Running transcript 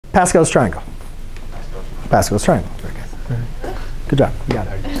Pascal's triangle. Pascal's triangle. Very good. Good job. You got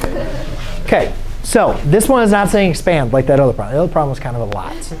it. OK, so this one is not saying expand like that other problem. The other problem was kind of a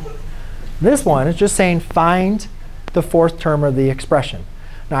lot. This one is just saying find the fourth term of the expression.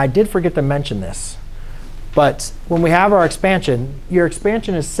 Now, I did forget to mention this. But when we have our expansion, your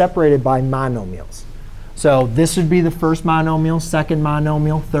expansion is separated by monomials. So this would be the first monomial, second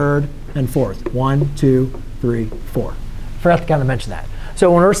monomial, third, and fourth. 1, 2, 3, 4. Forgot to kind of mention that.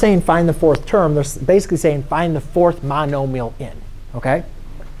 So when we're saying find the fourth term, they're basically saying find the fourth monomial in. OK?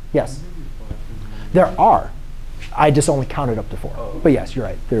 Yes? There are. I just only counted up to 4. But yes, you're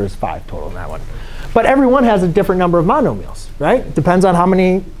right. There's 5 total in that one. But every one has a different number of monomials, right? It depends on how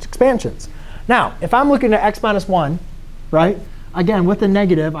many expansions. Now, if I'm looking at x minus 1, right? Again, with the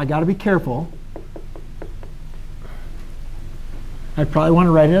negative, I got to be careful. I'd probably want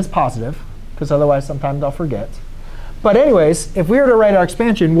to write it as positive, because otherwise sometimes I'll forget. But anyways, if we were to write our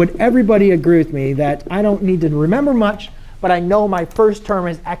expansion, would everybody agree with me that I don't need to remember much, but I know my first term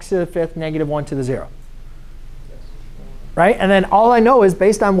is x to the 5th, negative 1 to the 0? Right? And then all I know is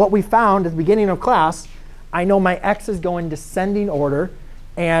based on what we found at the beginning of class, I know my x is going descending order.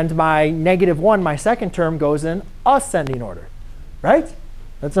 And my negative 1, my second term, goes in ascending order. Right?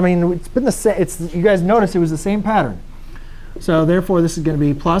 That's, I mean, it's been the same. You guys noticed it was the same pattern. So therefore, this is going to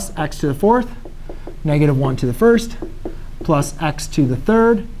be plus x to the 4th, negative 1 to the 1st, plus x to the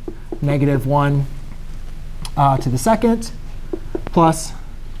 3rd, negative 1 to the 2nd, plus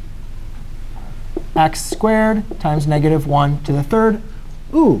x squared times negative 1 to the 3rd.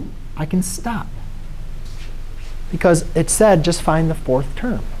 Ooh, I can stop. Because it said just find the fourth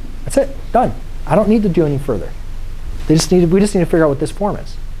term. That's it. Done. I don't need to do any further. We just need to figure out what this form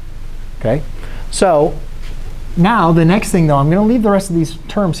is. OK? So now the next thing, though, I'm going to leave the rest of these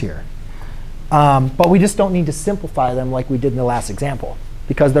terms here. But we just don't need to simplify them like we did in the last example.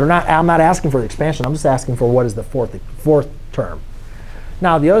 Because I'm not asking for the expansion. I'm just asking for what is the fourth term.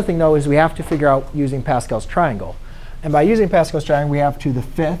 Now, the other thing, though, is we have to figure out using Pascal's triangle. And by using Pascal's triangle, we have to the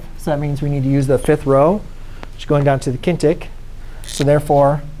 5th. So that means we need to use the 5th row, which is going down to the quintic. So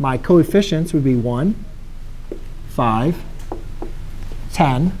therefore, my coefficients would be 1, 5,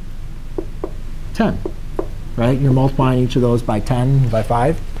 10, 10. Right? You're multiplying each of those by 10, by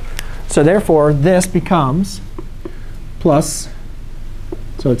 5. So therefore, this becomes plus,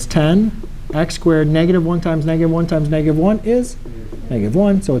 so it's 10 x squared. Negative 1 times negative 1 times negative 1 is negative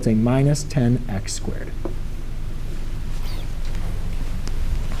 1. So it's a minus 10x squared.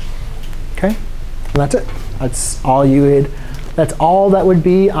 OK? And that's it. That's all that's all that would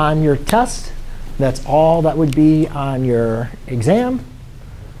be on your test. That's all that would be on your exam.